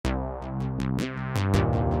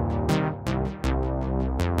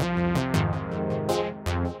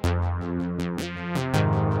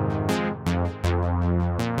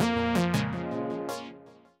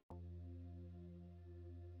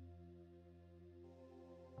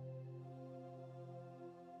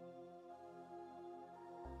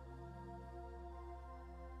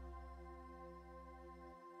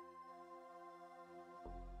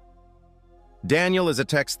Daniel is a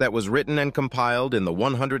text that was written and compiled in the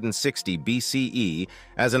 160 BCE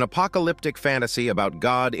as an apocalyptic fantasy about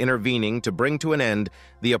God intervening to bring to an end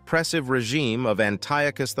the oppressive regime of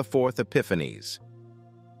Antiochus IV Epiphanes.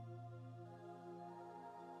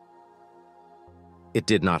 It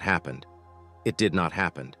did not happen. It did not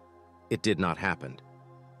happen. It did not happen.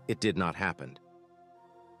 It did not happen.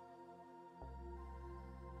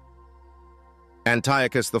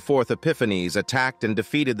 Antiochus IV Epiphanes attacked and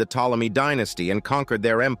defeated the Ptolemy dynasty and conquered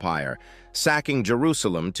their empire, sacking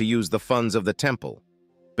Jerusalem to use the funds of the temple.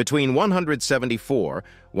 Between 174–163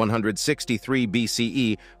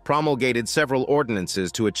 BCE, promulgated several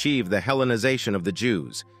ordinances to achieve the Hellenization of the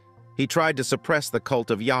Jews. He tried to suppress the cult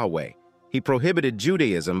of Yahweh. He prohibited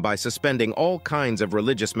Judaism by suspending all kinds of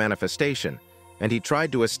religious manifestation, and he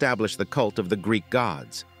tried to establish the cult of the Greek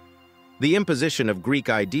gods. The imposition of Greek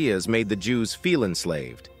ideas made the Jews feel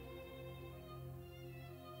enslaved.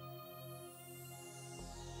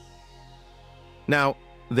 Now,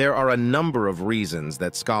 there are a number of reasons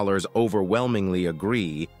that scholars overwhelmingly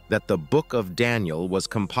agree that the Book of Daniel was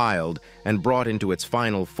compiled and brought into its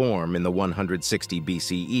final form in the 160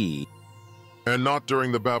 BCE, and not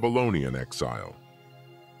during the Babylonian exile.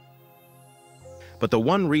 But the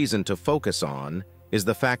one reason to focus on is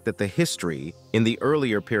the fact that the history in the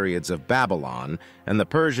earlier periods of Babylon and the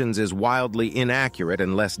Persians is wildly inaccurate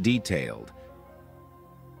and less detailed.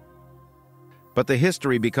 But the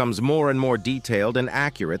history becomes more and more detailed and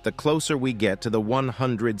accurate the closer we get to the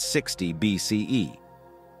 160 BCE,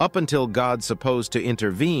 up until God's supposed to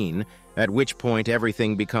intervene, at which point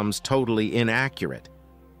everything becomes totally inaccurate.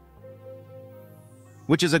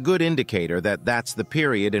 Which is a good indicator that that's the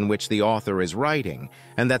period in which the author is writing,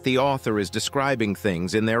 and that the author is describing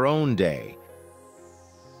things in their own day,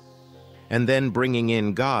 and then bringing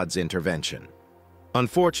in God's intervention.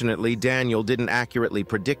 Unfortunately, Daniel didn't accurately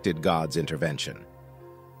predict God's intervention.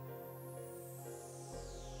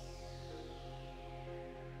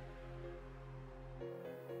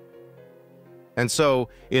 And so,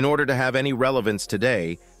 in order to have any relevance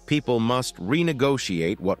today, people must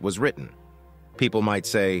renegotiate what was written. People might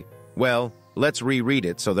say, well, let's reread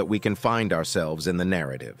it so that we can find ourselves in the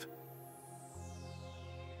narrative.